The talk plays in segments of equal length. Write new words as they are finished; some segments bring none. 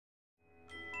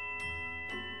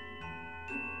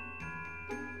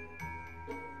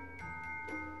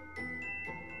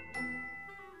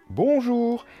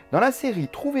Bonjour! Dans la série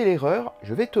Trouver l'erreur,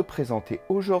 je vais te présenter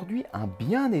aujourd'hui un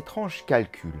bien étrange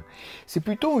calcul. C'est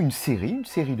plutôt une série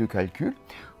de calculs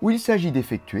où il s'agit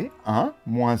d'effectuer 1,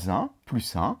 moins 1,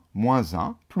 plus 1, moins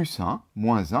 1, plus 1,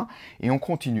 moins 1, et on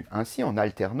continue ainsi en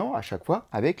alternant à chaque fois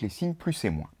avec les signes plus et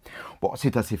moins. Bon,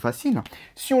 c'est assez facile, hein.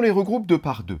 Si on les regroupe deux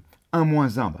par deux, 1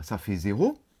 moins 1, ça fait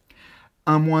 0,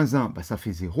 1 moins 1, ça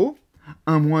fait 0,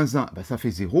 1 moins 1, ça fait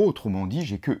 0, autrement dit,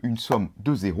 j'ai qu'une somme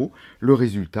de 0. Le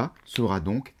résultat sera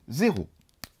donc 0.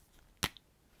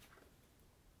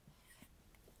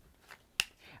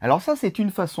 Alors ça, c'est une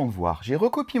façon de voir. J'ai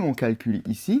recopié mon calcul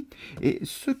ici, et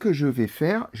ce que je vais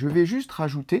faire, je vais juste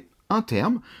rajouter un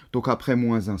terme. Donc après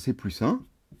moins 1, c'est plus 1.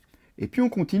 Et puis on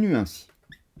continue ainsi.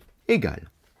 Égal.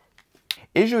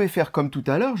 Et je vais faire comme tout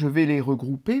à l'heure, je vais les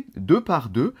regrouper deux par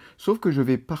deux, sauf que je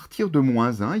vais partir de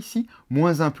moins 1 ici.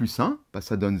 Moins 1 plus 1,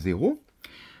 ça donne 0.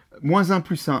 Moins 1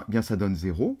 plus 1, ça donne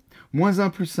 0. Moins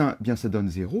 1 plus 1, ça donne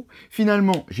 0.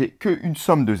 Finalement, j'ai qu'une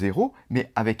somme de 0, mais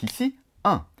avec ici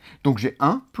 1. Donc j'ai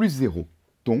 1 plus 0.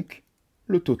 Donc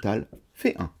le total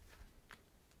fait 1.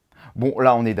 Bon,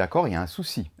 là on est d'accord, il y a un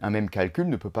souci. Un même calcul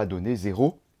ne peut pas donner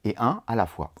 0 et 1 à la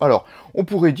fois. Alors, on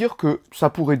pourrait dire que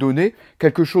ça pourrait donner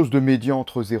quelque chose de médian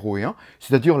entre 0 et 1,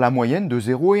 c'est-à-dire la moyenne de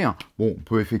 0 et 1. Bon, on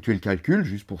peut effectuer le calcul,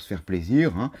 juste pour se faire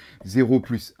plaisir. 0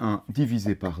 plus 1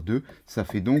 divisé par 2, ça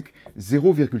fait donc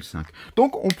 0,5.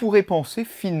 Donc, on pourrait penser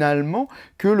finalement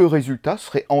que le résultat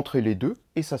serait entre les deux,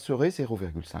 et ça serait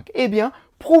 0,5. Eh bien,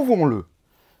 prouvons-le.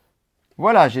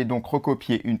 Voilà, j'ai donc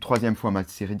recopié une troisième fois ma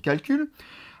série de calculs,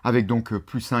 avec donc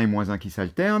plus 1 et moins 1 qui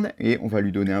s'alternent, et on va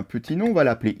lui donner un petit nom, on va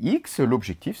l'appeler x.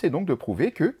 L'objectif, c'est donc de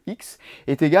prouver que x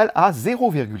est égal à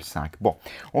 0,5. Bon,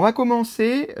 on va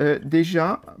commencer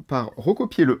déjà par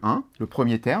recopier le 1, le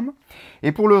premier terme,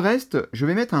 et pour le reste, je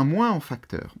vais mettre un moins en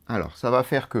facteur. Alors, ça va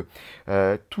faire que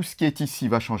tout ce qui est ici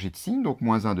va changer de signe, donc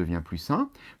moins 1 devient plus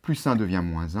 1 devient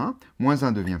moins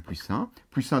 1 devient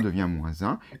plus 1 devient moins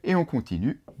 1, et on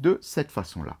continue de cette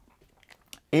façon-là.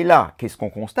 Et là, qu'est-ce qu'on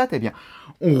constate? Eh bien,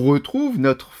 on retrouve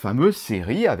notre fameuse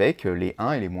série avec les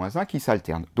 1 et les moins 1 qui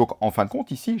s'alternent. Donc, en fin de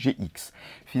compte, ici, j'ai x.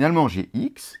 Finalement, j'ai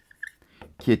x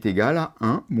qui est égal à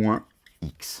 1 moins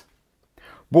x.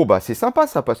 Bon, c'est sympa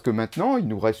ça, parce que maintenant, il ne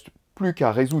nous reste plus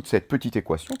qu'à résoudre cette petite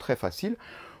équation, très facile,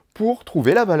 pour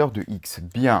trouver la valeur de x.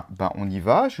 Bien, on y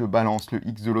va, je balance le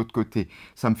x de l'autre côté,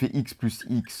 ça me fait x plus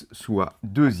x, soit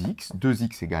 2x,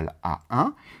 2x égale à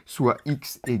 1, soit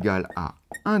x égale à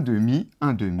 1 demi,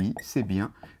 c'est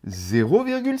bien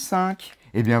 0,5.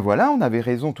 Et bien voilà, on avait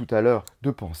raison tout à l'heure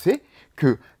de penser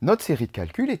que notre série de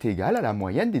calculs est égale à la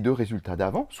moyenne des deux résultats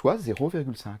d'avant, soit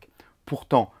 0,5.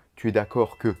 Pourtant, tu es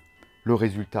d'accord que le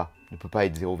résultat ne peut pas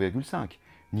être 0,5,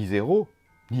 ni 0,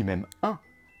 ni même 1.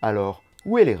 Alors,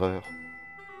 où est l'erreur ?